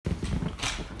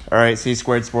All right, C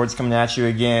Squared Sports coming at you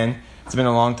again. It's been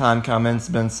a long time coming. It's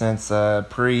been since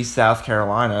pre-South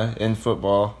Carolina in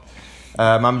football.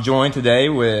 I'm joined today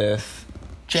with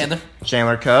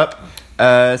Chandler Cup.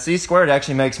 C Squared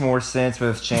actually makes more sense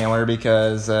with Chandler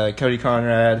because Cody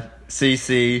Conrad,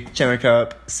 CC, Chandler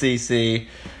Cup, CC.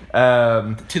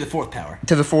 To the fourth power.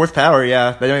 To the fourth power,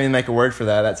 yeah. They don't even make a word for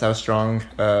that. That's how strong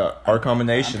our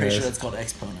combination is. I'm pretty sure that's called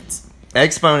exponents.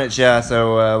 Exponents, yeah.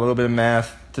 So a little bit of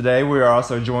math. Today we are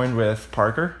also joined with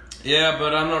Parker. Yeah,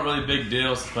 but I'm not really a big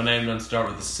deal since my name doesn't start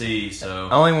with a C, so...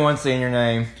 Only one C in your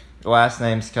name. The last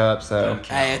name's Cup, so...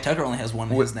 Hey, Tucker only has one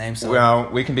in his name, so... Well,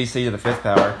 we can be C to the fifth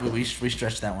power. We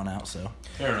stretched that one out, so...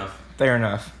 Fair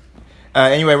enough.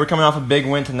 Anyway, we're coming off a big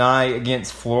win tonight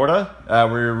against Florida.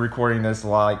 We're recording this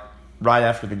right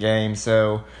after the game,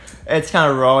 so it's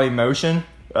kind of raw emotion.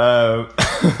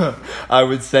 I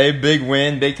would say big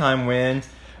win, big-time win.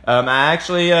 I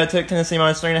actually took Tennessee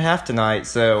minus 3.5 tonight,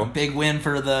 so... Big win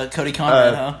for the Cody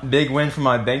Conrad, huh? Big win for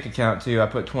my bank account, too. I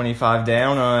put $25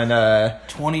 down on...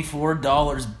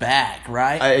 $24 back,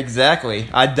 right? Exactly.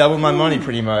 I doubled my money,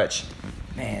 pretty much.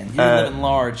 Man, you're living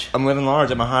large. I'm living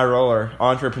large. I'm a high roller.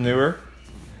 Entrepreneur.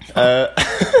 Yeah,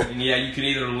 you can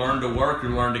either learn to work or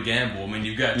learn to gamble. I mean,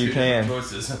 you've got two different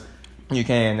choices. You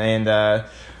can, and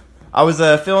I was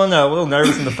feeling a little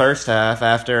nervous in the first half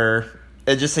after...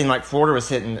 It just seemed like Florida was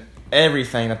hitting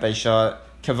everything that they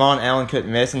shot. Kevon Allen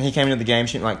couldn't miss, and he came into the game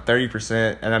shooting like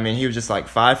 30%. And, I mean, he was just like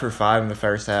 5 for 5 in the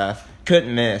first half.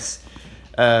 Couldn't miss.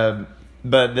 But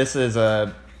this is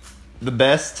the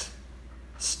best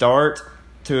start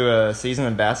to a season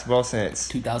in basketball since...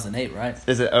 2008, right?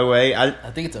 Is it 08?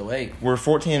 I think it's 08. We're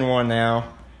 14-1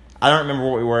 now. I don't remember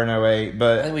what we were in 08,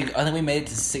 but... I think we made it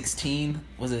to 16.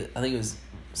 Was it? I think it was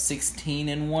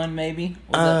 16-1, maybe?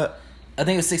 I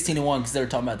think it was 16-1 because they were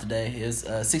talking about today. It was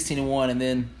 16-1, and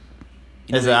then...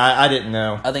 I didn't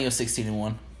know. I think it was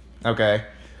 16-1. Okay.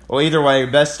 Well, either way,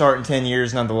 best start in 10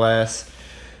 years nonetheless.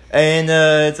 And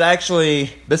it's actually...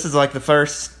 This is like the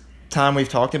first time we've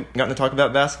gotten to talk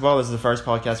about basketball. This is the first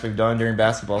podcast we've done during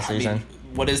basketball season. I mean,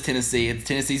 what is Tennessee?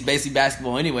 Tennessee's basically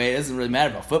basketball anyway. It doesn't really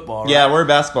matter about football, right? Yeah, we're a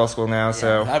basketball school now,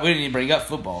 so... We didn't even bring up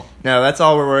football. No, that's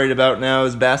all we're worried about now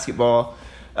is basketball.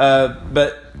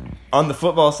 But... On the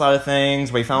football side of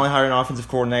things, we finally hired an offensive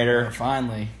coordinator.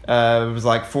 Finally. It was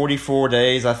like 44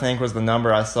 days, I think, was the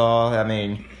number I saw. I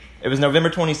mean, it was November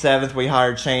 27th. We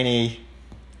hired Chaney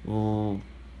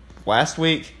last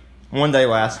week. One day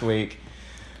last week.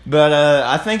 But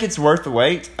I think it's worth the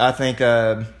wait. I think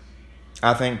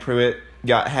Pruitt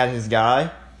had his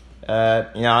guy.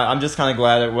 I'm just kind of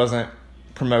glad it wasn't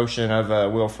promotion of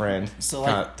Will Friend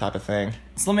type of thing.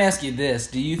 So let me ask you this.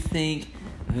 Do you think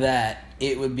that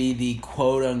it would be the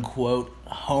quote-unquote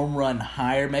home run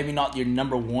hire, maybe not your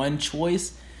number one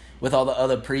choice with all the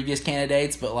other previous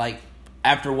candidates, but like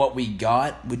after what we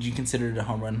got, would you consider it a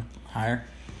home run hire?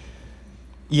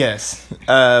 Yes.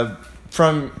 I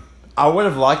would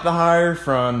have liked the hire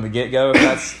from the get-go if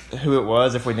that's who it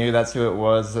was, if we knew that's who it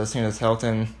was as soon as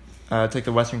Helton took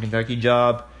the Western Kentucky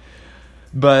job.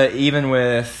 But even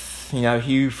with,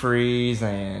 Hugh Freeze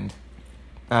and...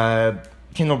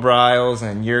 Kendall Briles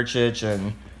and Yurchich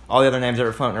and all the other names that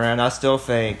were floating around, I still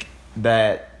think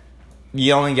that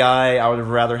the only guy I would have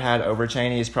rather had over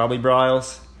Chaney is probably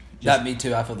Briles. Me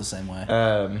too. I feel the same way.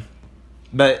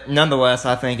 But nonetheless,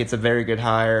 I think it's a very good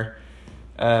hire.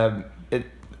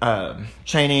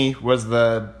 Chaney was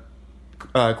the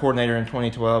coordinator in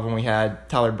 2012 when we had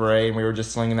Tyler Bray, and we were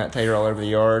just slinging that tater all over the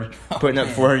yard, putting up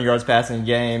 400 yards passing a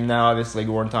game. Now, obviously,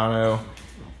 Guarantano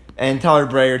and Tyler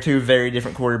Bray are two very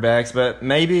different quarterbacks, but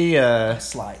maybe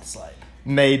slide.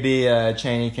 Maybe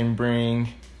Chaney can bring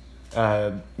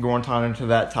Guarantano to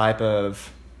that type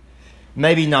of,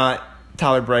 maybe not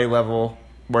Tyler Bray level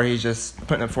where he's just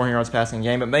putting up 400 yards passing a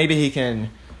game, but maybe he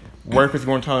can work with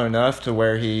Guarantano enough to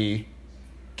where he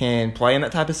can play in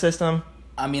that type of system.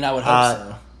 I mean, I would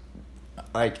hope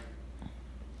so.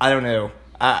 I don't know.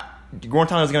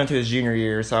 Guarantano's going to his junior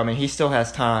year, so I mean he still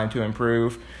has time to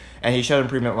improve. And he showed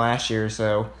improvement last year,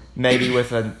 so maybe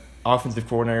with an offensive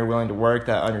coordinator willing to work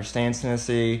that understands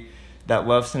Tennessee, that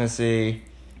loves Tennessee,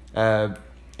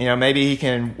 maybe he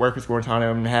can work with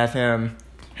Guarantano and have him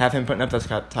putting up those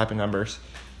type of numbers.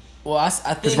 Well, I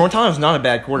think... Because Guarantano's not a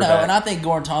bad quarterback. No, and I think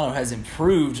Guarantano has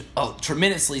improved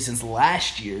tremendously since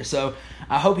last year, so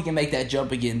I hope he can make that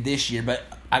jump again this year, but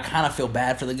I kind of feel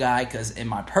bad for the guy because, in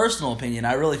my personal opinion,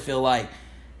 I really feel like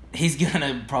he's going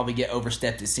to probably get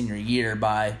overstepped his senior year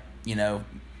by...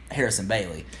 Harrison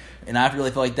Bailey. And I really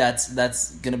feel like that's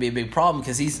going to be a big problem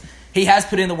because he has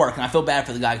put in the work, and I feel bad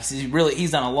for the guy because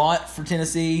he's done a lot for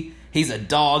Tennessee, He's a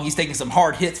dog. He's taking some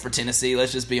hard hits for Tennessee.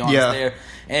 Let's just be honest there.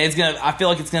 And I feel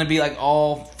like it's gonna be like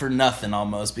all for nothing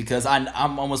almost, because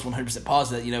I'm almost 100%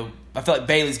 positive that, I feel like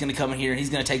Bailey's gonna come in here and he's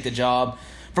gonna take the job.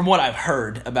 From what I've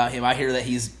heard about him, I hear that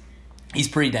he's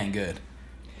pretty dang good.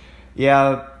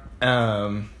 Yeah,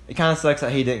 it kind of sucks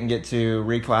that he didn't get to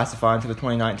reclassify into the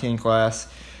 2019 class.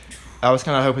 I was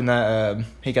kind of hoping that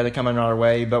he got to come in our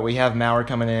way, but we have Maurer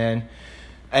coming in.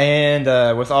 And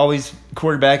with all these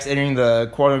quarterbacks entering the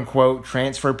quote-unquote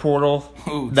transfer portal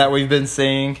that we've been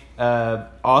seeing,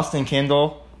 Austin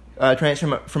Kendall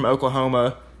transfer from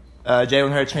Oklahoma,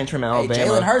 Jalen Hurts transfer from Alabama. Hey,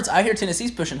 Jalen Hurts, I hear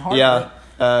Tennessee's pushing hard. Yeah.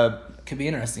 Could be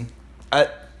interesting. I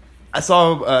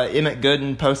saw Emmett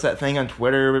Gooden post that thing on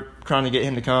Twitter trying to get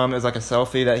him to come. It was like a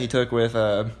selfie that he took with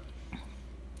Hurts.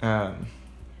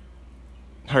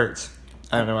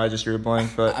 I don't know. I just drew a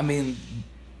blank, but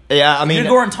yeah. If you're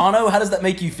Guarantano, how does that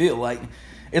make you feel? Like,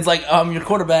 it's like your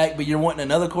quarterback, but you're wanting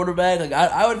another quarterback. Like,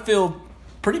 I would feel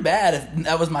pretty bad if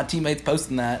that was my teammates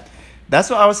posting that. That's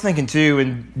what I was thinking too.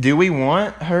 And do we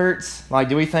want Hurts? Like,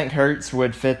 do we think Hurts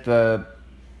would fit the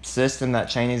system that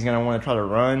Chaney's going to want to try to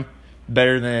run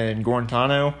better than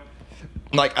Guarantano?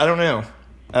 Like, I don't know.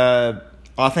 I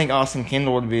think Austin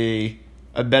Kendall would be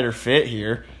a better fit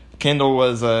here. Kendall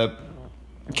was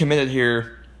committed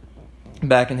here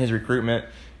back in his recruitment,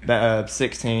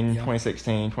 2016,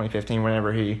 2015,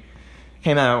 whenever he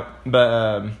came out.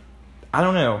 But I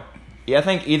don't know. Yeah, I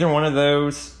think either one of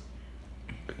those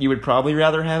you would probably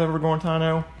rather have over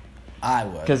Guarantano. I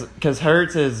would. Because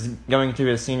Hurts is going to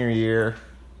his senior year,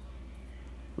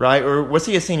 right? Or was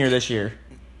he a senior this year?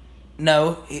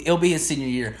 No, it'll be his senior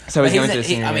year. So he's going to his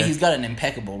senior year. He's got an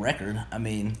impeccable record. I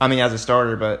mean, as a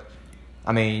starter, but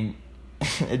it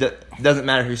doesn't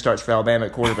matter who starts for Alabama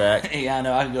at quarterback. Yeah, I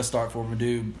know. I could go start for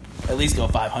Purdue, at least go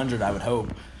 500, I would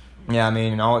hope. Yeah,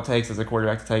 all it takes is a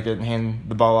quarterback to take it and hand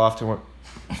the ball off to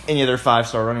any of their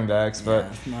 5-star running backs.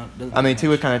 But,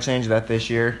 Tua kind of changed that this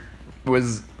year.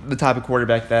 Was the type of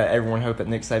quarterback that everyone hoped that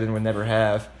Nick Saban would never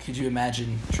have. Could you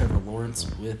imagine Trevor Lawrence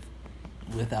with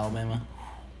Alabama?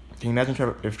 Can you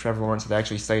imagine if Trevor Lawrence had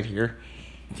actually stayed here?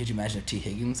 Could you imagine if T.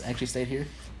 Higgins actually stayed here?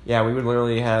 Yeah, we would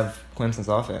literally have Clemson's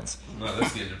offense. No, this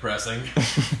is getting depressing.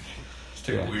 Just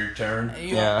took a weird turn.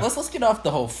 Yeah. Let's get off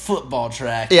the whole football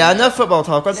track. Yeah, enough football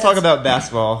talk. Let's talk about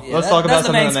basketball. Let's talk about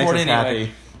something that makes us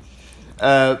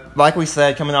happy. Like we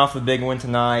said, coming off the big win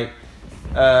tonight,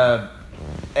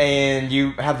 and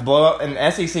you have the blowout in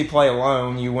SEC play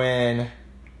alone, you win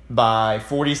by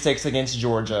 46 against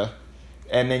Georgia.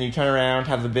 And then you turn around,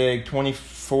 have the big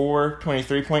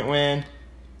 23-point win.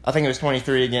 I think it was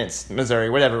 23 against Missouri,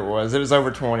 whatever it was. It was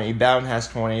over 20. Bowden has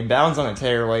 20. Bowden's on a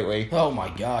tear lately. Oh my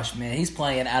gosh, man, he's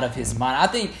playing out of his mind.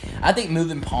 I think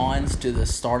moving Pons to the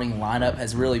starting lineup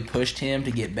has really pushed him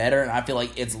to get better, and I feel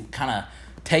like it's kind of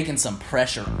taken some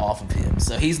pressure off of him.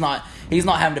 So he's not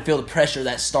having to feel the pressure of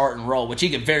that start and roll, which he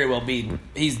could very well be.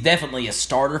 He's definitely a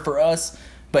starter for us.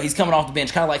 But he's coming off the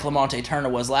bench, kind of like Lamonte Turner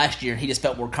was last year, and he just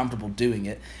felt more comfortable doing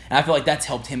it. And I feel like that's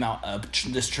helped him out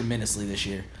just tremendously this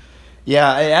year.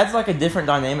 Yeah, it adds like a different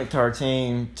dynamic to our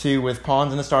team, too, with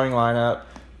Pons in the starting lineup.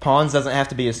 Pons doesn't have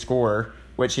to be a scorer,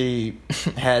 which he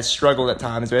has struggled at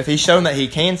times with. He's shown that he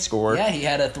can score. Yeah, he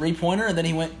had a three-pointer, and then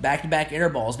he went back-to-back air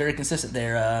balls. Very consistent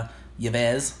there,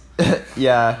 Yves.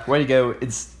 Yeah, way to go.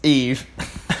 It's Eve.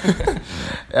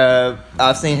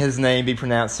 I've seen his name be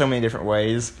pronounced so many different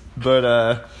ways.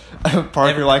 But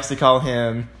Parker likes to call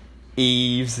him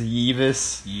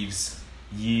Yves.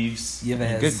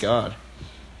 Good God.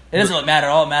 It doesn't really matter.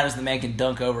 All it matters is the man can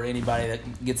dunk over anybody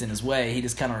that gets in his way. He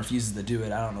just kind of refuses to do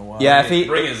it. I don't know why. Yeah,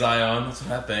 bring his eye on. That's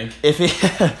what I think.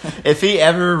 If he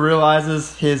ever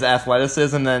realizes his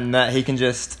athleticism and that he can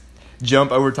just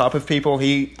jump over top of people,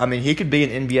 he could be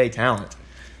an NBA talent.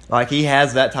 Like, he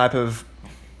has that type of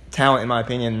talent, in my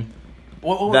opinion.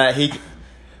 That he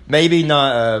maybe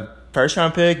not a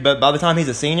first-round pick, but by the time he's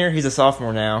a senior, he's a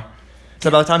sophomore now. So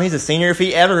by the time he's a senior, if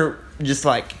he ever just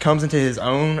like comes into his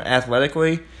own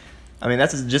athletically,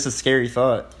 that's just a scary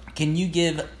thought. Can you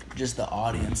give just the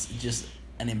audience just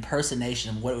an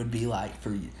impersonation of what it would be like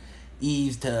for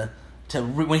Yves to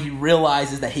when he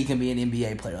realizes that he can be an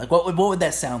NBA player? Like, what would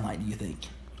that sound like, do you think?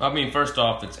 First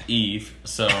off, it's Eve,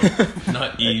 so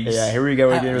not Eves. Yeah, here we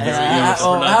go again with this.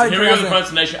 Here we go with the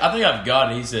pronunciation. I think I've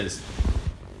got it. He says,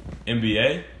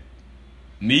 NBA?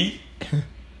 Me?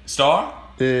 Star?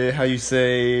 How you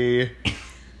say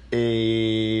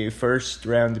a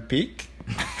first-round pick?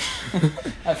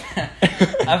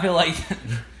 I feel like...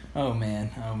 Oh,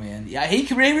 man. Yeah, he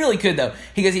really could, though.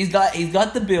 Because he's got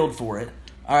the build for it.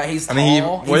 All right, he's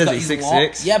tall. What is he, he's 6'6"?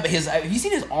 long. Yeah, but have you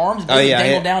seen his arms? Oh, yeah,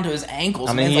 dangle down to his ankles.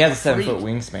 I mean, he has a 7-foot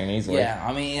wingspan easily. Yeah,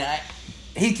 I mean,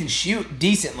 he can shoot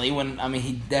decently.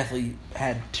 He definitely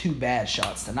had 2 bad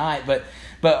shots tonight, but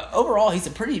overall, he's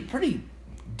a pretty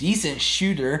decent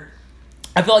shooter.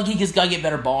 I feel like he just got to get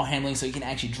better ball handling so he can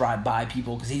actually drive by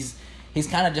people because he's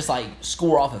kind of just like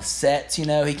score off of sets, He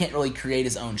can't really create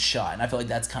his own shot, and I feel like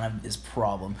that's kind of his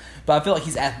problem. But I feel like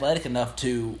he's athletic enough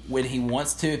to, when he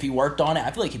wants to, if he worked on it,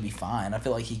 I feel like he'd be fine. I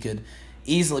feel like he could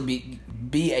easily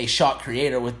be a shot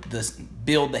creator with this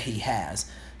build that he has.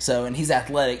 So, and he's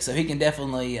athletic, so he can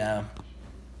definitely,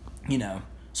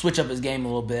 switch up his game a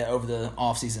little bit over the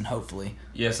offseason, hopefully.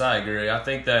 Yes, I agree. I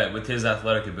think that with his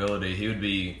athletic ability, he would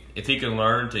be, if he can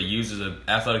learn to use his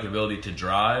athletic ability to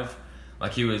drive,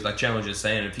 like Chandler was just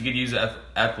saying, if he could use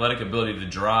athletic ability to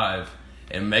drive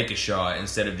and make a shot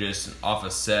instead of just off a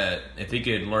set, if he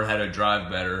could learn how to drive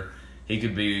better, he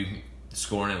could be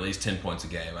scoring at least 10 points a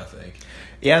game, I think.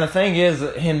 Yeah, the thing is,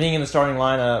 him being in the starting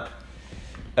lineup,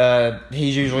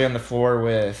 he's usually on the floor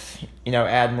with,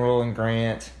 Admiral and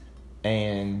Grant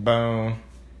and Bone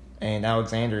and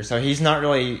Alexander. So he's not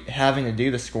really having to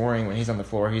do the scoring when he's on the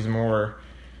floor. He's more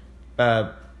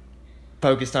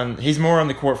focused on – he's more on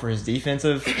the court for his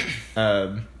defensive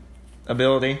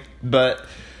ability. But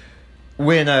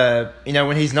when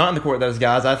he's not on the court with those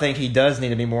guys, I think he does need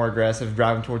to be more aggressive,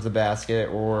 driving towards the basket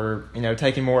or,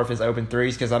 taking more of his open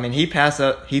threes. Because, he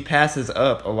passes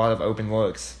up a lot of open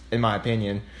looks, in my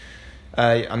opinion.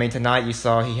 Tonight you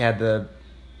saw he had the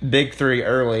big 3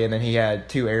 early, and then he had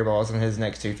 2 air balls in his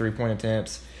next 2 3-point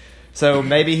attempts. So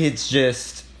maybe it's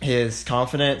just his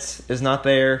confidence is not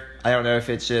there. I don't know if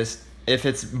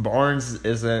it's Barnes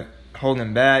isn't holding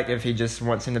him back, if he just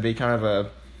wants him to be kind of a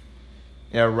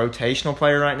rotational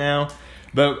player right now.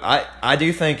 But I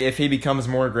do think if he becomes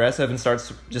more aggressive and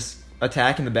starts just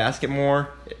attacking the basket more,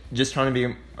 just trying to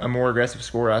be a more aggressive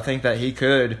scorer, I think that he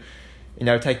could,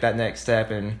 take that next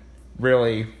step and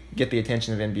really get the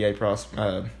attention of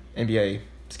NBA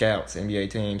scouts, NBA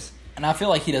teams. And I feel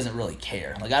like he doesn't really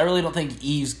care. Like, I really don't think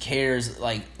Eve cares.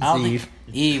 Like, I don't Eve.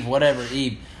 think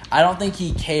Eve. I don't think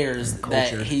he cares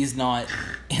that he's not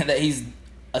that he's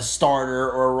a starter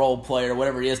or a role player or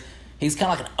whatever he is. He's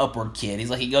kind of like an upward kid. He's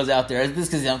like, he goes out there. This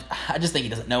because I just think he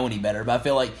doesn't know any better. But I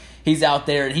feel like he's out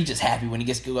there and he's just happy when he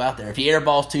gets to go out there. If he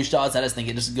airballs 2 shots, I just think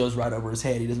it just goes right over his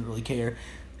head. He doesn't really care.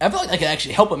 I feel like that could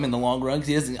actually help him in the long run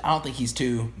because I don't think he's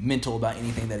too mental about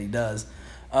anything that he does.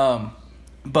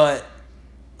 But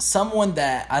someone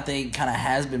that I think kind of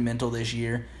has been mental this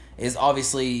year is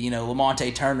obviously,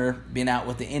 Lamonte Turner being out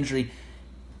with the injury.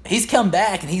 He's come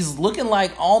back, and he's looking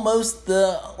like almost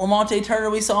the Lamonte Turner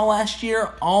we saw last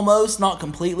year. Almost, not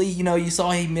completely. You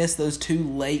saw he missed those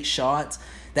 2 late shots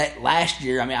that last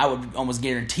year, I would almost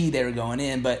guarantee they were going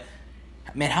in, but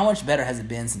man, how much better has it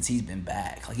been since he's been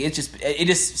back? Like, it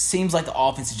just seems like the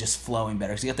offense is just flowing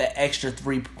better. So you got that extra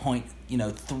 3-point,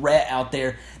 threat out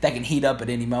there that can heat up at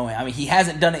any moment. He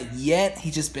hasn't done it yet.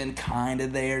 He's just been kind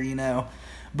of there,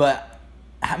 But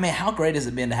how great has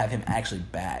it been to have him actually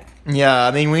back?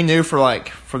 Yeah, we knew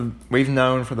we've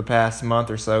known for the past month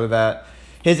or so that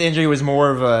his injury was more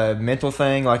of a mental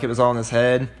thing, like it was all in his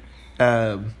head.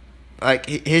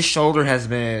 His shoulder has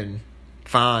been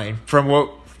fine from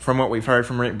what we've heard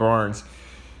from Rick Barnes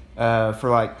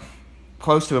for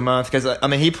close to a month. Because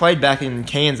he played back in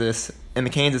Kansas in the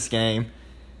Kansas game,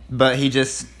 but he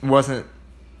just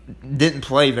didn't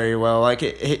play very well.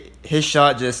 His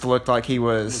shot just looked like he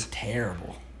was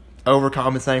terrible,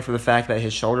 overcompensating for the fact that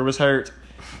his shoulder was hurt.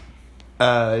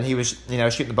 He was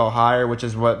shooting the ball higher, which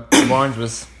is what Barnes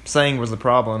was saying was the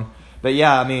problem. But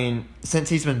yeah, since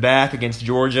he's been back against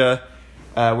Georgia,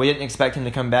 we didn't expect him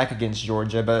to come back against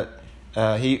Georgia, but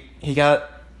he got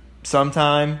some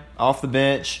time off the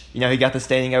bench. He got the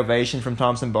standing ovation from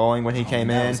Thompson Bowling when he came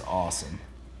in. That was awesome.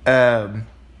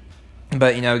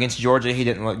 But against Georgia, he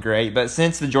didn't look great. But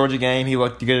since the Georgia game, he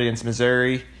looked good against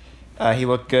Missouri. He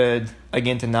looked good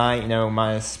again tonight.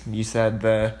 Minus you said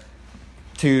the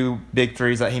 2 big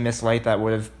threes that he missed late that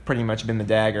would have pretty much been the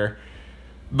dagger.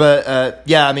 But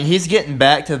he's getting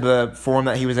back to the form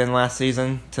that he was in last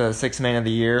season, to 6th man of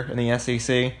the year in the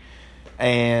SEC,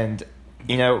 and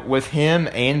with him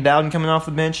and Bowden coming off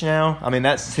the bench now,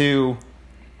 that's 2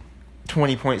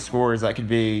 20-point scorers that could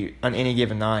be on any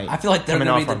given night. I feel like they're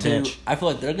going to be the 2. I feel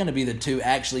like they're going to be the 2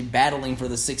 actually battling for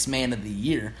the 6th man of the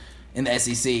year in the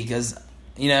SEC because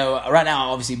right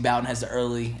now obviously Bowden has the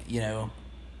early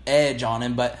edge on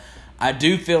him, but I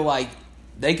do feel like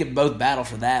they could both battle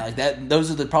for that.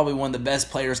 Those are probably one of the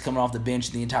best players coming off the bench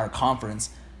in the entire conference,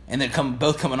 and they're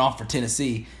both coming off for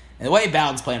Tennessee. And the way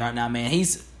Bowden's playing right now, man,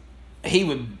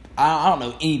 I I don't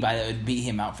know anybody that would beat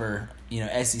him out for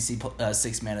SEC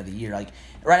Sixth Man of the Year. Like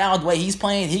right now, the way he's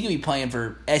playing, he could be playing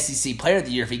for SEC Player of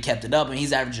the Year if he kept it up. And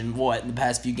he's averaging in the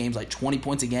past few games, like 20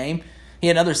 points a game. He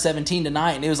had another 17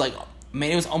 tonight, and it was like,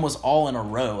 man, it was almost all in a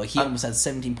row. Like he almost had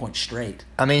 17 points straight.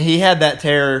 I mean, he had that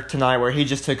tear tonight where he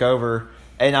just took over,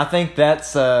 and I think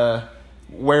that's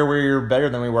where we're better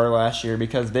than we were last year,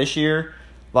 because this year,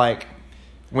 like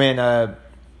when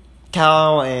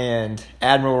Kyle and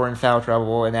Admiral were in foul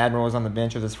trouble, and Admiral was on the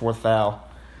bench with his fourth foul,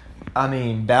 I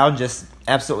mean, Bowden just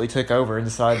absolutely took over and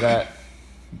decided that,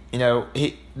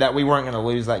 that we weren't going to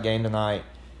lose that game tonight.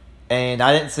 And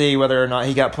I didn't see whether or not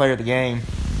he got player of the game.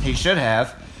 He should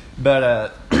have.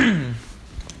 But,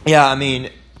 yeah, I mean,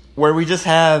 where we just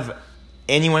have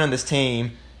anyone on this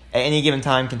team at any given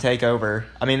time can take over,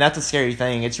 I mean, that's a scary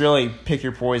thing. It's really pick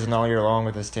your poison all year long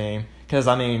with this team. Because,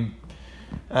 I mean,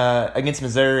 against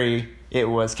Missouri, it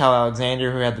was Kyle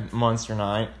Alexander who had the monster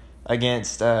night.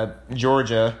 Against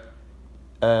Georgia,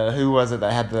 who was it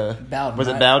that had the... Bowden. Was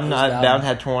it right? Bowden? It was Bowden. Bowden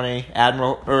had 20.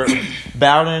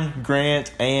 Bowden,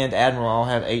 Grant, and Admiral all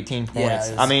had 18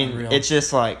 points. Yeah, I mean, unreal. it's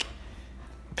just like,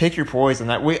 pick your poison.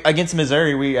 Against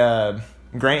Missouri,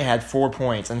 Grant had 4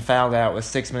 points and fouled out with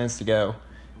 6 minutes to go.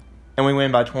 And we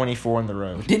win by 24 in the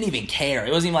road. Didn't even care.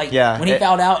 It wasn't even like, Yeah, when he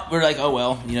fouled out, we were like, oh,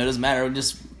 well, it doesn't matter. We're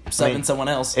just subbing someone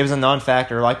else. It was a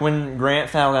non-factor. Like when Grant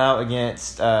fouled out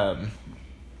against...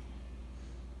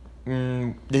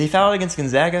 did he foul out against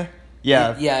Gonzaga?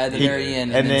 Yeah. Yeah, at the very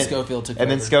end. And then Schofield took over.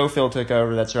 And then Schofield took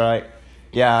over, that's right.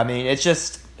 Yeah, I mean, it's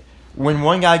just... When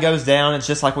one guy goes down, it's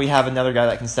just like we have another guy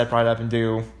that can step right up and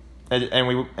do...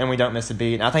 And we don't miss a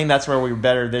beat. And I think that's where we were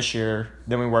better this year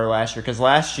than we were last year. Because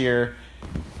last year,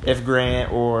 if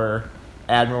Grant or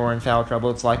Admiral were in foul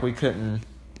trouble, it's like we couldn't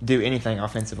do anything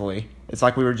offensively. It's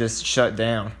like we were just shut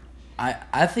down.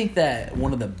 I think that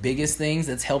one of the biggest things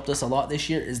that's helped us a lot this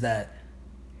year is that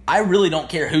I really don't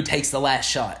care who takes the last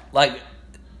shot. Like,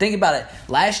 think about it.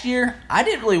 Last year, I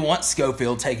didn't really want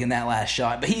Schofield taking that last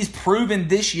shot, but he's proven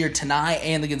this year, tonight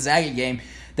and the Gonzaga game,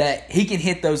 that he can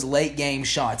hit those late game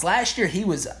shots. Last year, he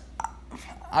was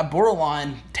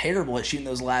borderline terrible at shooting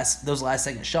those last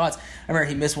second shots. I remember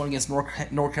he missed one against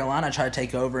North Carolina. I tried to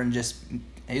take over and it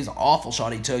was an awful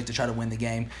shot he took to try to win the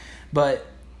game. But,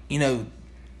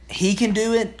 he can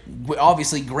do it.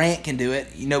 Obviously, Grant can do it.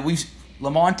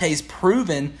 Lamonte's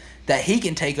proven that he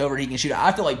can take over, he can shoot.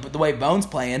 I feel like the way Bone's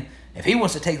playing, if he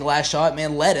wants to take the last shot,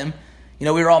 man, let him. We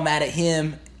were all mad at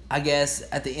him, I guess,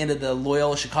 at the end of the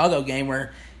Loyola Chicago game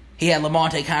where he had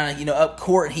Lamonte kind of, up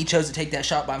court and he chose to take that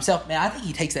shot by himself. Man, I think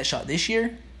he takes that shot this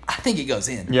year. I think it goes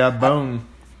in. Yeah, Bone.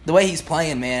 The way he's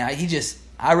playing, man,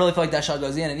 I really feel like that shot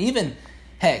goes in. And even,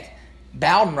 heck,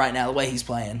 Bowden right now, the way he's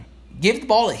playing, give the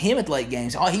ball to him at the late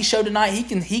games. Oh, he showed tonight he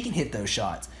can hit those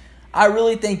shots. I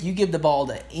really think you give the ball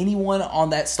to anyone on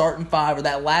that starting five or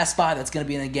that last five that's going to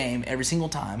be in the game every single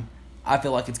time, I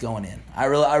feel like it's going in. I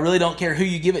really don't care who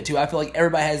you give it to. I feel like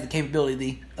everybody has the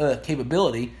capability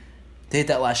to hit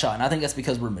that last shot, and I think that's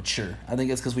because we're mature. I think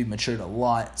that's because we've matured a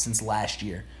lot since last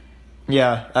year.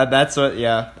 Yeah,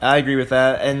 I agree with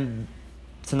that. And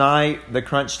tonight, the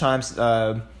crunch times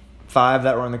 5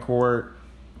 that were on the court,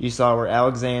 you saw were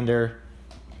Alexander,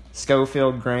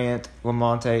 Schofield, Grant,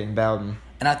 Lamonte, and Bowden.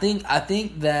 And I think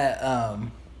that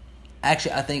I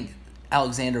think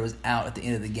Alexander was out at the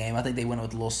end of the game. I think they went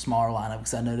with a little smaller lineup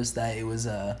because I noticed that it was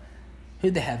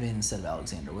who'd they have in instead of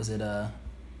Alexander? Was it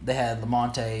they had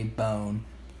Lamonte, Bone,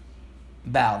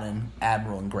 Bowden,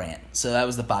 Admiral, and Grant. So that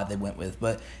was the 5 they went with.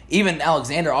 But even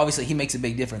Alexander, obviously, he makes a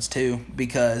big difference too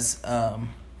because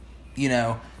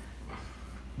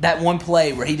that one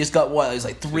play where he just got it was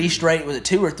like 3 straight, was it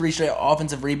 2 or 3 straight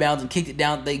offensive rebounds and kicked it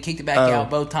down. They kicked it back out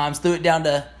both times, threw it down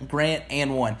to Grant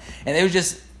and one. And it was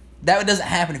just, that doesn't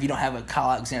happen if you don't have a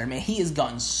Kyle Alexander. Man, he has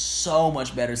gotten so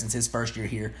much better since his first year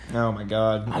here. Oh my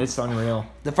God, it's unreal.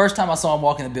 The first time I saw him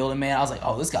walk in the building, man, I was like,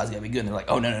 oh, this guy's gonna be good. And they're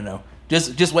like, oh, no.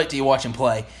 Just wait till you watch him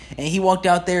play. And he walked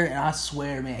out there, and I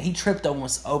swear, man, he tripped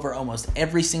over almost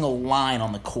every single line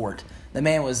on the court. The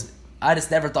man was, I just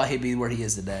never thought he'd be where he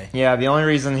is today. Yeah, the only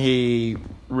reason he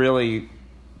really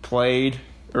played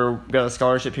or got a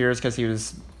scholarship here is because he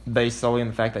was based solely on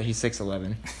the fact that he's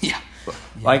 6'11". Yeah.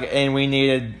 And we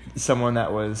needed someone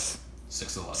that was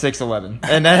 6'11".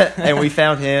 and we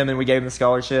found him and we gave him the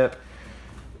scholarship.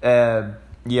 He has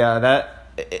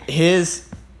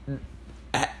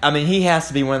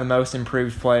to be one of the most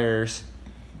improved players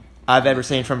I've ever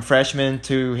seen from freshman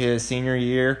to his senior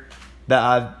year that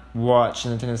I've watched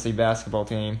in the Tennessee basketball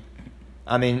team.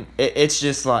 I mean, it's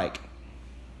just like,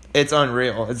 it's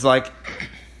unreal. It's like,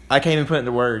 I can't even put it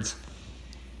into words.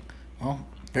 Well,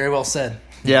 Very well said.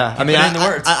 Yeah, I mean, put in the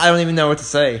words. I don't even know what to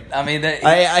say. I mean,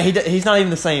 He's not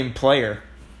even the same player.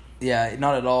 Yeah,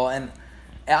 not at all. And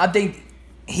I think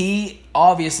he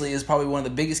obviously is probably one of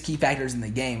the biggest key factors in the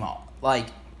game. Like,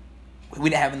 we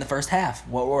didn't have him in the first half.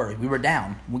 What were we? We were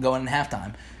down. We're going in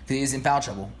halftime because he was in foul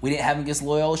trouble. We didn't have him against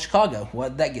Loyola Chicago. What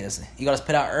did that get us? He got us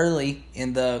put out early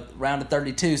in the round of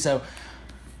 32. So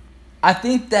I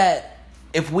think that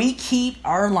if we keep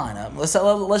our lineup,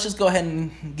 let's just go ahead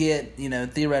and get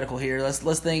theoretical here.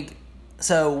 Let's think.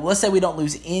 So let's say we don't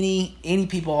lose any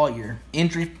people all year,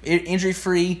 injury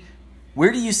free.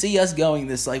 Where do you see us going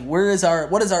this? Like, what is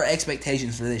our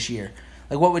expectations for this year?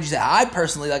 Like, what would you say? I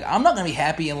personally, I'm not going to be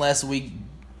happy unless we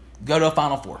go to a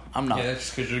Final Four. I'm not. Yeah, that's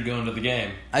just because you're going to the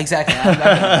game. Exactly.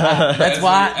 That's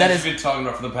why. That is been talking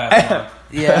about for the past month.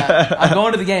 Yeah, I'm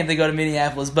going to the game. They go to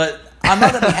Minneapolis, but I'm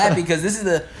not going to be happy because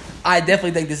I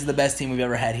definitely think this is the best team we've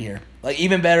ever had here. Like,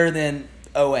 even better than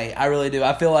 08. I really do.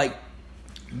 I feel like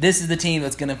this is the team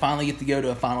that's going to finally get to go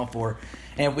to a Final Four.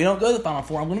 And if we don't go to the Final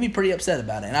Four, I'm going to be pretty upset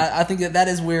about it. And I think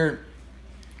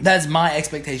that's my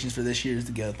expectations for this year is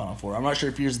to go to the Final Four. I'm not sure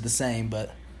if yours is the same,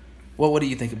 but what do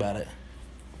you think about it?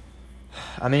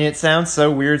 I mean, it sounds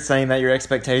so weird saying that your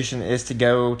expectation is to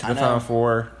go to the Final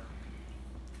Four.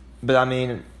 But, I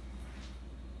mean,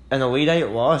 an Elite Eight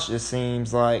loss just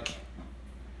seems like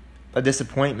a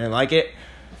disappointment. Like, it,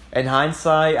 in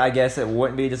hindsight, I guess it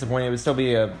wouldn't be disappointing. It would still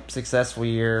be a successful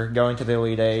year going to the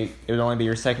Elite Eight. It would only be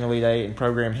your second Elite Eight in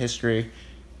program history.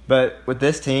 But with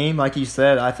this team, like you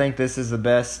said, I think this is the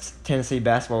best Tennessee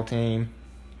basketball team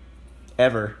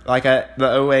ever. Like,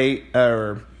 the 08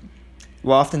 or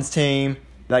Lofton's team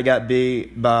that got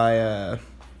beat by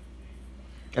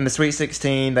in the Sweet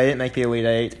 16, they didn't make the Elite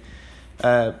Eight.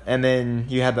 And then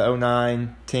you had the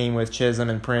 09 team with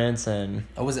Chisholm and Prince and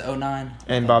was it 09?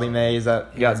 And Bobby Mays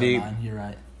that got beat 09. You're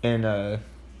right. in the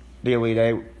Elite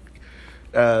Eight.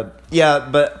 Yeah,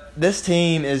 but this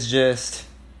team is just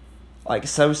like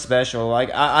so special.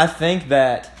 Like I think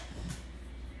that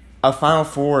a Final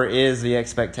Four is the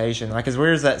expectation. Like, as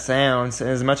weird as that sounds,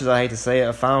 and as much as I hate to say it,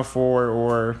 a Final Four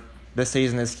or this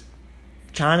season is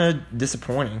kind of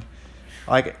disappointing.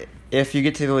 Like, if you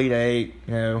get to the Elite Eight,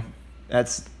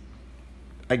 that's,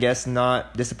 I guess,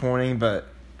 not disappointing, but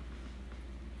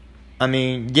I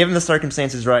mean, given the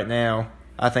circumstances right now,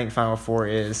 I think Final Four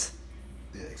is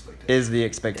the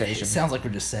expectation. It sounds like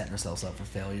we're just setting ourselves up for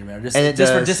failure, man. Just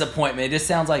for disappointment. It just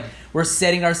sounds like we're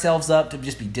setting ourselves up to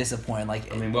just be disappointed.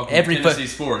 Like, I mean, welcome to Tennessee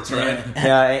sports, right?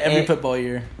 Yeah, every football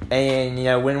year.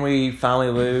 And when we finally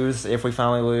lose, if we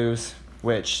finally lose,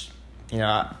 which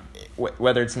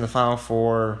whether it's in the Final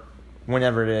Four,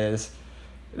 whenever it is.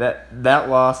 That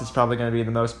loss is probably going to be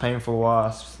the most painful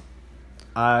loss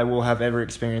I will have ever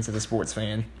experienced as a sports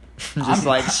fan.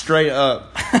 Just straight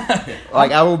up.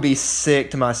 Like, I will be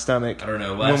sick to my stomach. I don't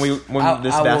know. When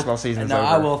this basketball season is over.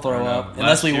 I will throw up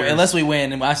unless we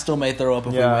win, and I still may throw up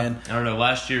if we win. I don't know.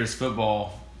 Last year's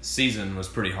football season was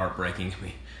pretty heartbreaking to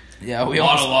me. Yeah, a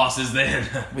lot of losses then.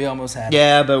 We almost had.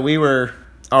 Yeah, but we were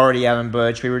already out in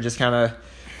Butch. We were just kind of.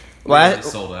 We already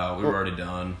sold out. We were already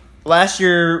done. Last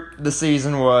year, the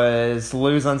season was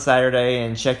lose on Saturday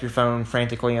and check your phone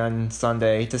frantically on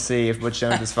Sunday to see if Butch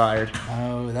Jones is fired.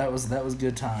 Oh, that was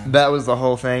good time. That was the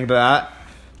whole thing, but I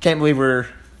can't believe we're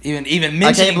even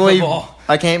mentioning football.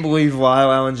 I can't believe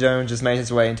Lyle Allen Jones just made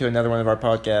his way into another one of our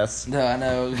podcasts. No, I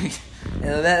know.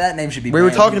 that name should be. We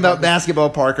were talking about basketball,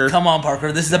 Parker. Come on,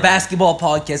 Parker. This is a basketball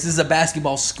podcast. This is a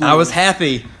basketball school. I was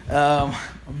happy.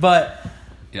 But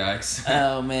yikes.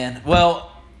 Oh man. Well.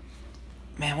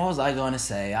 Man, what was I going to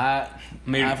say?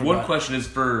 One question is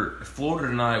for Florida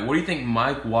tonight. What do you think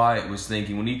Mike White was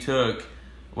thinking when he took,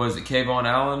 was it Kayvon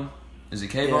Allen? Is it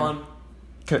Kayvon?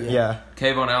 Yeah.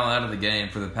 Kayvon Allen out of the game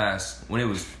for the past, when it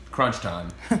was crunch time.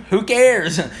 Who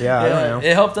cares? Yeah, I don't know.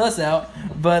 It helped us out.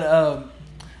 But I'm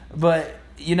just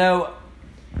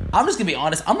going to be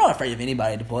honest. I'm not afraid of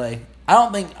anybody to play.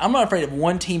 I'm not afraid of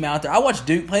one team out there. I watched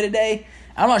Duke play today.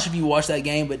 I'm not sure if you watched that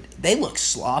game, but they look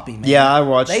sloppy, man. Yeah, I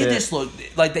watched it. They just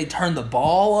looked like they turned the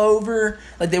ball over,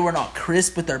 like they were not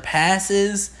crisp with their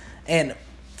passes. And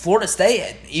Florida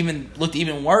State looked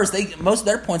even worse. Most of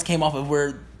their points came off of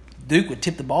where Duke would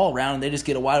tip the ball around and they just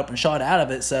get a wide open shot out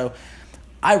of it. So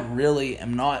I really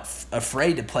am not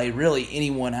afraid to play really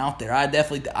anyone out there.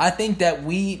 I think that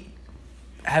we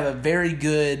have a very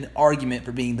good argument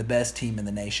for being the best team in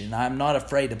the nation. I'm not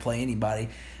afraid to play anybody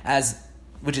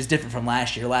which is different from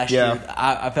last year. Last year,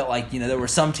 I felt like there were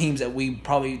some teams that we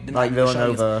probably didn't like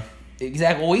Villanova.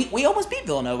 Exactly. Well, we almost beat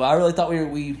Villanova. I really thought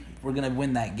we were going to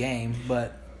win that game,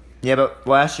 but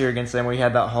last year against them we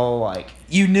had that whole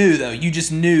you knew though. You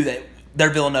just knew that they're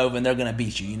Villanova and they're going to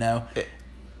beat you.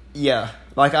 Yeah,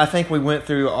 like I think we went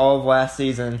through all of last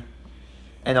season,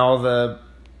 and all the,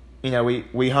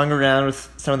 we hung around with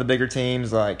some of the bigger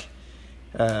teams. Like,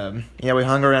 we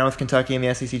hung around with Kentucky in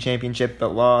the SEC championship, but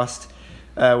lost.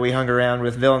 We hung around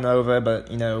with Villanova, but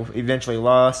eventually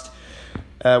lost.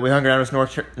 We hung around with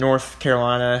North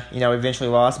Carolina, eventually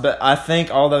lost. But I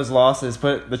think all those losses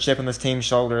put the chip on this team's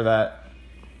shoulder that,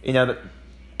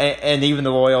 and even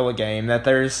the Loyola game, that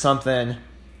there's something.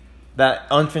 That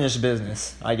unfinished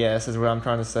business, I guess, is what I'm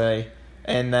trying to say.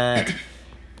 And that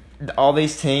all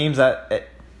these teams,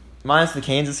 minus the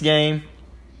Kansas game,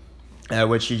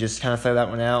 which you just kind of throw that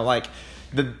one out, like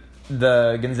the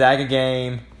Gonzaga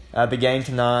game, the game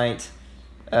tonight,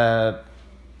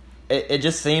 it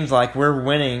just seems like we're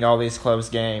winning all these close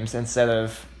games instead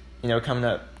of, coming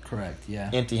up correct, yeah,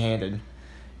 empty-handed.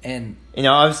 And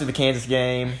obviously the Kansas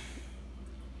game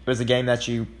was a game that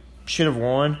you should have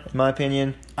won, in my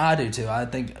opinion. I do too. I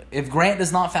think if Grant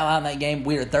does not foul out in that game,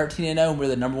 we are 13-0 and we're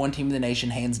the number one team in the nation,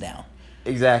 hands down.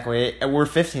 Exactly. We're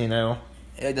 15-0.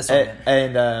 That's what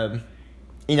and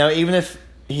even if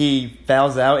he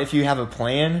fouls out, if you have a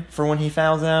plan for when he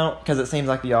fouls out, because it seems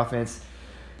like the offense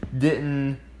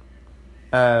didn't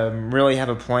really have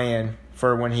a plan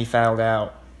for when he fouled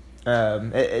out.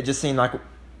 It just seemed like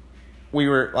we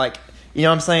were like, what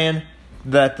I'm saying,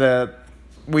 that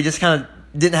we just kind of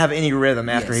didn't have any rhythm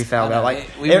after he fouled out. Like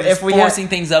we were just forcing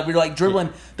things up. We were like dribbling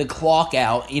the clock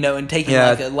out, and taking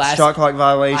like a last shot clock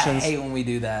violations. I hate when we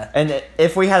do that. And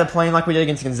if we had a plan like we did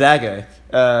against Gonzaga,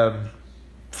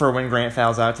 for when Grant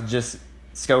fouls out, to just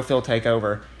Schofield take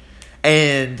over,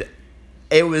 and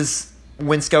it was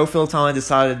when Schofield finally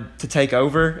decided to take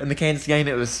over in the Kansas game,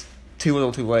 it was too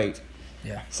little, too late.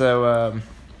 Yeah. So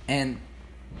and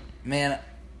man,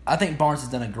 I think Barnes has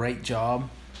done a great job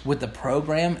with the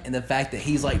program and the fact that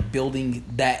he's like building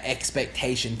that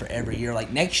expectation for every year.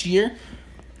 Like next year,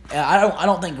 I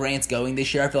don't think Grant's going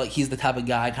this year. I feel like he's the type of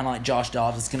guy, kind of like Josh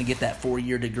Dobbs, that's going to get that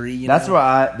 4-year degree. That's what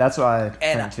I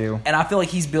think too. And I feel like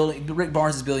Rick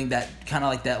Barnes is building that kind of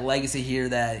like that legacy here,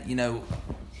 that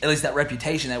at least that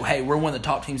reputation that, hey, we're one of the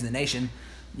top teams in the nation.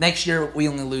 Next year we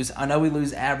only lose. I know we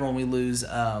lose Admiral and we lose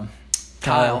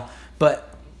Kyle, but.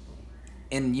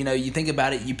 And you think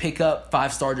about it, you pick up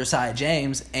 5-star Josiah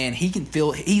James, and he can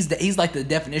fill. He's like the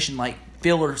definition, like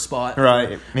filler spot for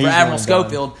Admiral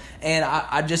Schofield. And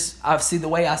I see the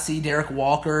way I see Derek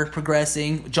Walker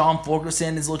progressing. John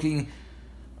Fulkerson is looking,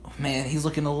 man, he's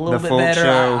looking a little bit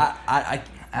better.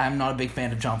 I'm not a big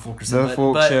fan of John Fulkerson,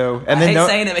 but I hate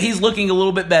saying it, but he's looking a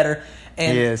little bit better.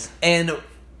 And, he is. And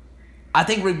I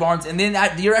think Rick Barnes, and then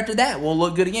the year after that, will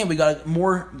look good again. We got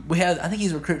more. I think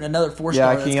he's recruiting another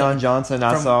 4-star. Yeah, Keon Johnson.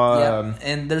 I saw.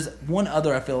 And there's one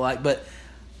other I feel like, but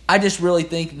I just really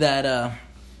think that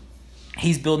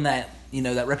he's building that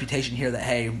that reputation here. That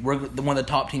hey, we're one of the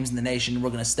top teams in the nation. We're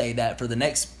going to stay that for the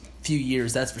next few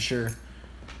years. That's for sure.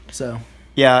 So.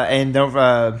 Yeah, and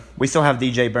we still have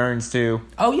DJ Burns too.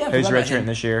 Oh yeah, who's redshirting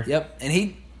this year. Yep,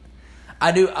 and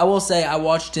I will say I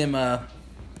watched him.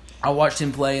 I watched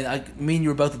him play. Me and you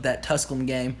were both at that Tusculum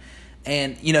game,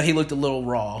 and he looked a little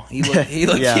raw. He looked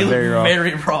very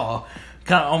raw,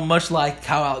 kind of much like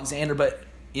Kyle Alexander. But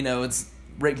it's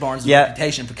Rick Barnes'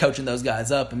 reputation for coaching those guys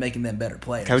up and making them better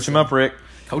players. Coach them up, Rick.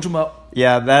 Coach them up.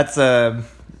 Yeah, that's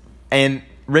and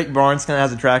Rick Barnes kind of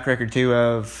has a track record too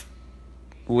of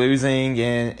losing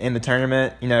in the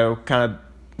tournament. Kind of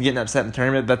getting upset in the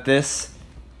tournament. But this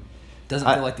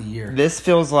doesn't feel like the year. This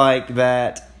feels like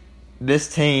that.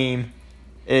 This team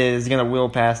is going to will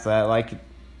past that. Like,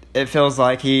 it feels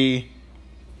like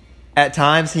at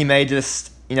times he may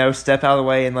just, step out of the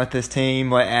way and let this team,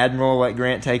 let Admiral, let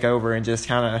Grant take over and just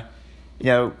kind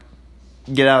of,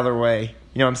 get out of their way.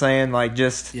 You know what I'm saying? Like,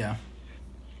 just,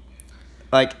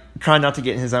 like, try not to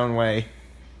get in his own way.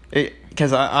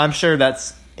 Because I'm sure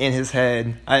that's in his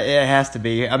head. It has to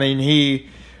be. I mean, he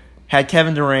had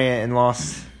Kevin Durant and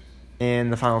lost in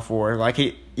the Final Four. Like,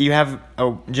 you have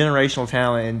a generational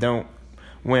talent and don't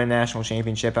win a national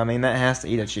championship. I mean, that has to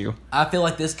eat at you. I feel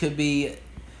like this could be,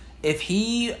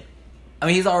 he's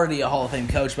already a Hall of Fame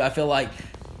coach, but I feel like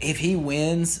if he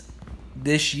wins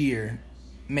this year,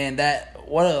 man,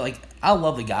 I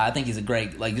love the guy. I think he's a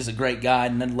great guy,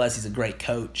 and nonetheless, he's a great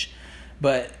coach.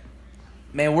 But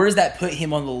man, where does that put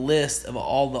him on the list of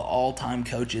all the all-time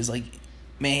coaches? Like,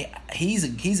 man, he's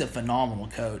a phenomenal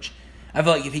coach. I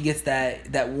feel like if he gets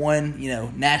that one,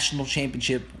 national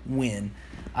championship win,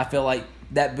 I feel like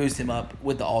that boosts him up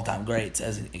with the all-time greats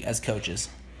as coaches.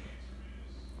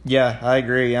 Yeah, I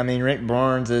agree. I mean, Rick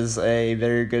Barnes is a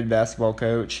very good basketball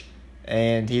coach,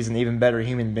 and he's an even better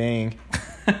human being.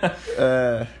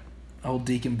 Old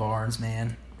Deacon Barnes,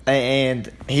 man.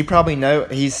 and he probably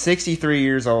he's 63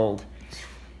 years old,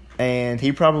 and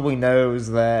he probably knows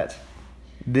that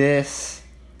this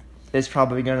is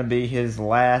probably going to be his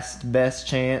last best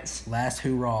chance Last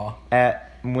hoorah.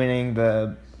 at winning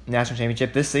the national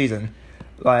championship this season.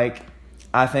 Like,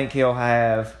 I think he'll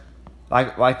have,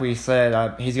 like we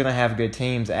said, he's going to have good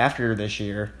teams after this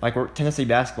year. Like, Tennessee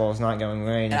basketball is not going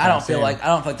away. And I don't feel like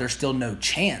there's still no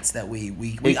chance that we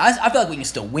I feel like we can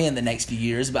still win the next few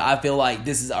years, but I feel like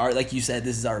this is our, like you said,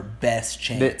 this is our best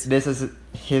chance. This is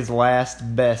his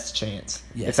last best chance,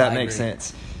 Yes, if that I makes agree.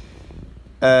 sense.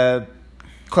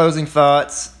 Closing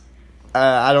thoughts.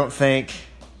 I don't think.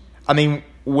 I mean,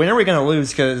 when are we going to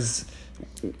lose? Because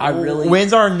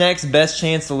when's our next best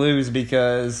chance to lose?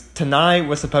 Because tonight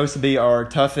was supposed to be our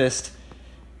toughest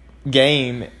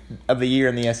game of the year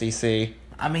in the SEC.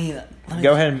 I mean,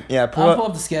 Go ahead and pull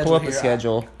up the schedule. Pull up here. the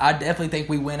schedule. I definitely think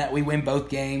we win both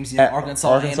games. You know, At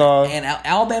Arkansas and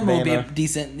Alabama will be a Bama.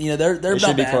 decent. You know, they're It not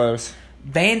should be bad. close.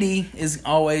 Vandy is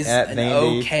always At an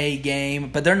Vandy. okay game,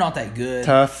 but they're not that good.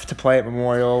 Tough to play at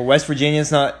Memorial. West Virginia's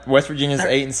They're-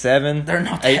 8-7. they're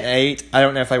not 8-8. I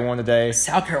don't know if they won today.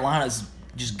 South Carolina's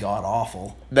just god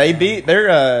awful.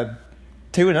 They're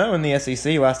 2-0 in the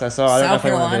SEC last I saw. I don't know if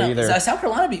they won today either. South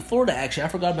Carolina beat Florida. Actually, I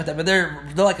forgot about that. But they're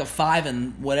like a 5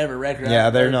 and whatever record.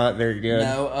 Yeah, they're not very good.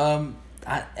 No,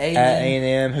 At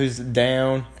A&M, who's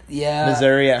down. yeah,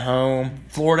 Missouri at home.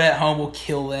 Florida at home will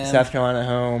kill them. South Carolina at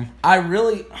home.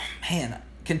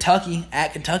 Kentucky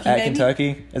at Kentucky. At maybe?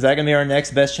 Kentucky. Is that going to be our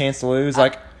next best chance to lose?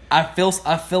 I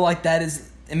feel like that is,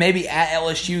 and maybe at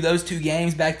LSU, those two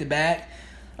games back to back,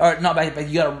 or not back to back.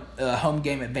 You got a home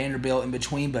game at Vanderbilt in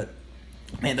between, but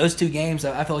man, those two games,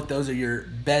 I feel like those are your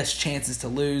best chances to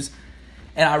lose.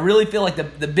 And I really feel like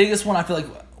the biggest one I feel like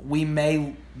we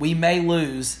may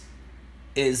lose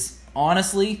is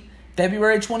honestly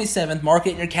February 27th. Mark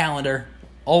it in your calendar.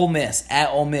 Ole Miss at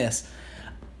Ole Miss.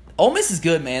 Ole Miss is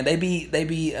good, man. They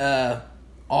beat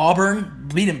Auburn,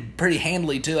 beat them pretty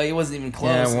handily too. Like, it wasn't even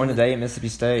close. Yeah, won today at Mississippi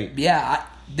State. Yeah,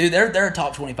 they're a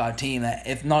top 25 team. That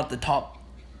if not the top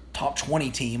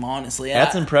 20 team, honestly.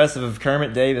 That's impressive. If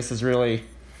Kermit Davis is really,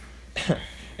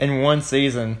 in one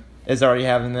season, is already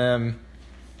having them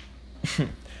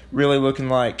really looking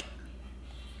like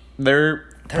they're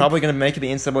probably going to make it the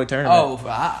NCAA tournament. Oh,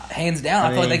 hands down.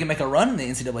 I feel like they can make a run in the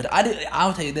NCAA.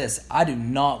 I'll tell you this. I do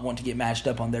not want to get matched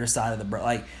up on their side of the bracket.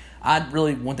 Like, I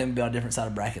really want them to be on a different side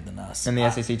of the bracket than us. In the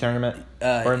SEC tournament?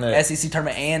 Or in the SEC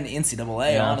tournament and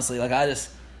NCAA, Yeah. honestly. Like,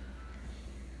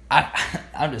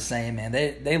 I'm just saying, man.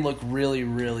 They look really,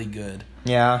 really good.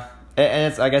 Yeah.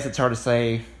 And I guess it's hard to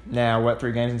say now,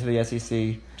 3 games into the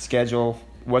SEC schedule,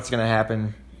 what's going to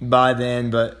happen by then.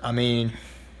 But, I mean,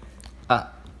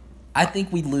 I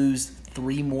think we lose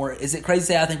 3 more. Is it crazy to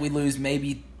say I think we lose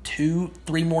maybe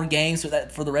 2-3 more games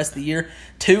for the rest of the year?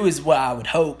 2 is what I would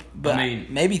hope, but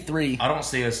maybe 3. I don't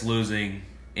see us losing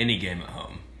any game at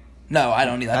home. No, I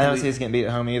don't either. I don't see us getting beat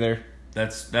at home either.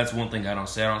 That's one thing I don't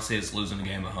see. I don't see us losing a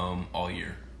game at home all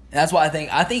year. And that's why I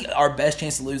think our best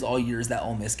chance to lose all year is that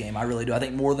Ole Miss game. I really do. I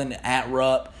think more than at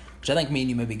Rupp, which I think me and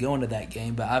you may be going to that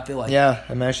game, but I feel like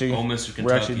I'm actually Ole Miss or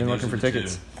we're actually Kentucky, been looking for those are the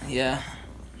tickets. two. Yeah.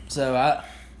 So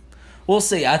we'll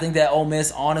see. I think that Ole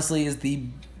Miss honestly is the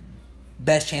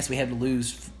best chance we have to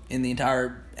lose in the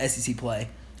entire SEC play.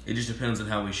 It just depends on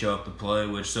how we show up to play,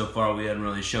 which so far we haven't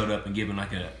really showed up and given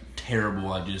like a terrible.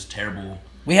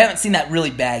 We haven't seen that really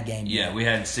bad game yet. Yeah, we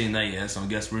hadn't seen that yet, so I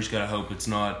guess we're just gotta hope it's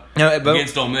not But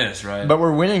against Ole Miss, right? But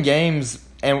we're winning games,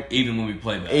 and even when we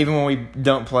play bad, even when we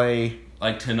don't play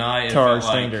like tonight, to our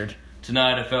standard.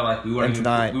 Tonight, I felt like we weren't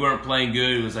tonight. we weren't playing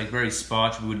good. It was like very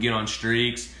spotty. We would get on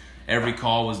streaks. Every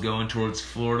call was going towards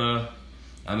Florida.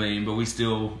 I mean, but we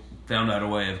still found out a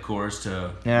way, of course,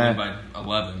 to win by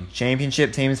 11.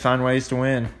 Championship teams find ways to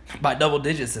win By double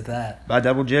digits at that. by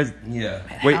double digits.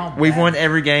 Yeah. We've won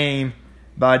every game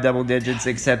by double digits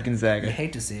except You Gonzaga.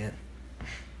 hate to see it.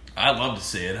 I'd love to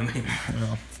see it. I mean,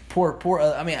 Poor.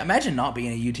 I mean, imagine not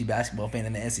being a UT basketball fan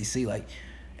in the SEC. Like,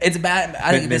 it's bad.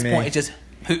 I think at this point, it's just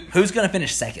who's going to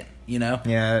finish second. You know?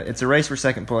 Yeah, it's a race for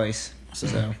second place.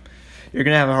 So you're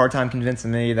gonna have a hard time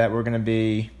convincing me that we're gonna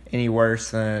be any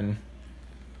worse than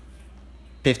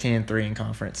 15-3 in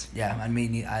conference. Yeah. I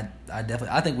mean, I definitely.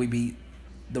 I think we beat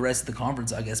the rest of the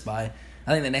conference. I guess by.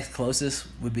 I think the next closest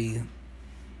would be.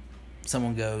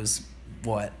 Someone goes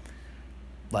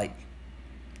like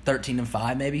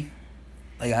 13-5 maybe.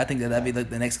 Like, I think that'd be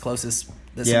the next closest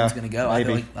that someone's going to go.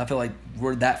 Maybe. I feel like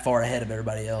we're that far ahead of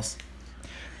everybody else.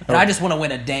 And I just want to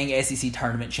win a dang SEC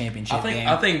tournament championship game.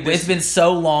 I think it's been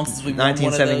so long since we've won one of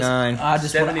those. 1979. I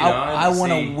just want. I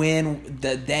want to win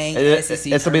the dang SEC.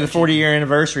 This will be the 40-year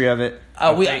anniversary of it.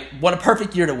 What a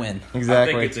perfect year to win.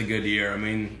 Exactly. I think it's a good year. I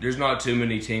mean, there's not too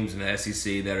many teams in the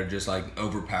SEC that are just like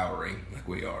overpowering like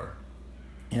we are.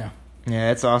 Yeah.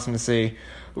 Yeah, it's awesome to see.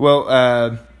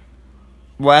 Well,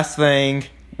 last thing,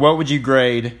 what would you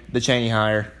grade the Chaney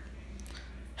hire?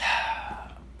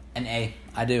 An A.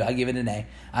 I do. I give it an A.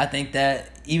 I think that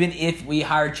even if we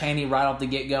hired Chaney right off the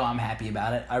get-go, I'm happy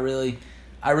about it. I really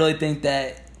think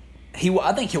that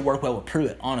I think he'll work well with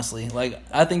Pruitt, honestly. Like,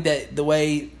 I think that the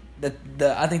way that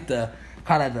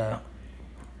the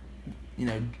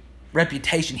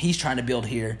reputation he's trying to build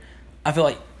here, I feel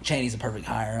like Chaney's a perfect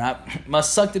hire. And I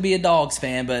must suck to be a Dogs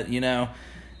fan, but, a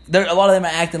lot of them are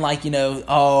acting like,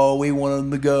 oh, we want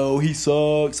him to go. He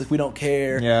sucks. Like, we don't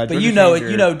care. Yeah, but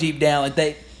deep down,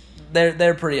 like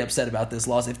they're pretty upset about this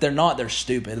loss. If they're not, they're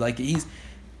stupid. Like he's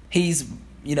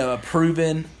a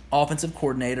proven offensive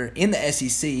coordinator in the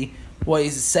SEC. Well,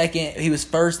 he's second. He was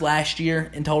first last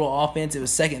year in total offense. It was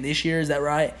second this year. Is that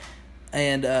right?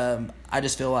 And I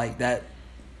just feel like that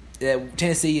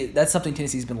Tennessee. That's something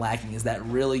Tennessee's been lacking. Is that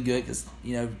really good? Because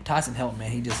Tyson Helton,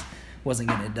 man, he just wasn't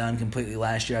getting it done completely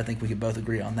last year. I think we could both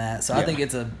agree on that. So I think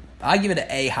I give it an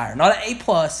A higher, not an A+,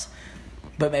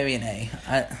 but maybe an A.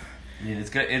 Yeah,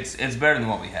 it's good. It's better than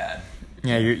what we had.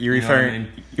 Yeah, you're referring.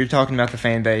 You're talking about the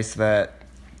fan base that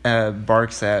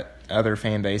barks at other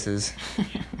fan bases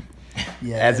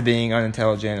as being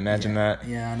unintelligent. Imagine that.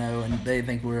 Yeah, I know, and they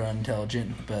think we're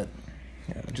unintelligent, but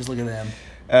just look at them.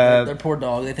 They're poor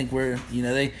dog. They think we're,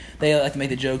 they like to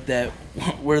make the joke that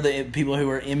we're the people who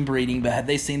are inbreeding, but have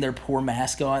they seen their poor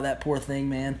mascot? That poor thing,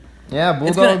 man. Yeah,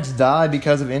 bulldogs die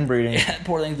because of inbreeding. Yeah,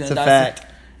 poor thing's gonna die. It's a fact.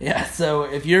 Yeah, so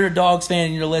if you're a Dogs fan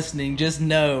and you're listening, just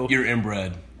know you're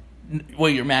inbred.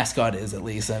 Well, your mascot is, at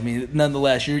least. I mean,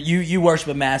 nonetheless, you worship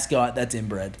a mascot that's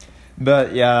inbred.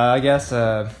 But yeah, I guess.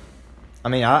 I'd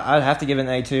have to give it an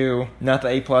A2, not the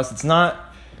A+.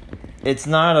 It's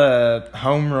not a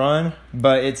home run,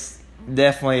 but it's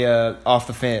definitely off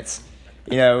the fence.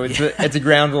 It's a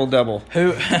ground rule double.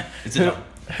 Who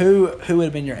would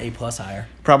have been your A+ hire?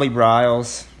 Probably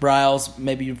Bryles,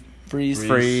 maybe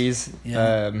Freeze.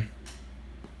 Yeah.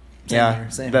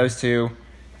 Same those two.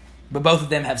 But both of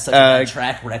them have such a bad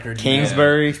track record.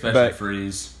 Kingsbury, especially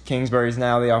Freeze. Kingsbury's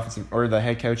now the offensive or the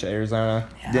head coach at Arizona.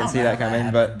 Didn't see that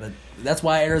coming, but that's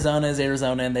why Arizona is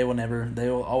Arizona, and they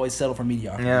will always settle for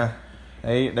mediocrity. Yeah,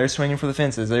 they're swinging for the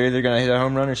fences. They're either going to hit a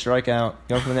home run or strike out.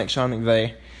 Go for the next Sean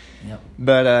McVay. Yep.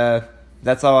 But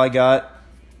that's all I got.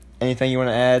 Anything you want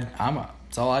to add?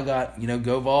 That's all I got.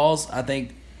 Go Vols. I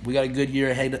think we got a good year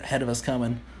ahead of us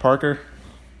coming. Parker?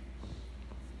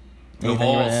 Go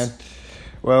Vols.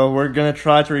 Well, we're going to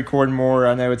try to record more.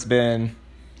 I know it's been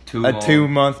a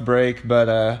 2-month break,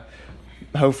 but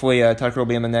hopefully Tucker will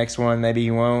be in the next one. Maybe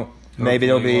he won't. Maybe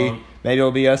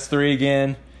it'll be us three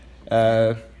again.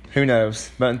 Who knows?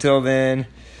 But until then,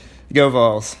 go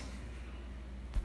Vols.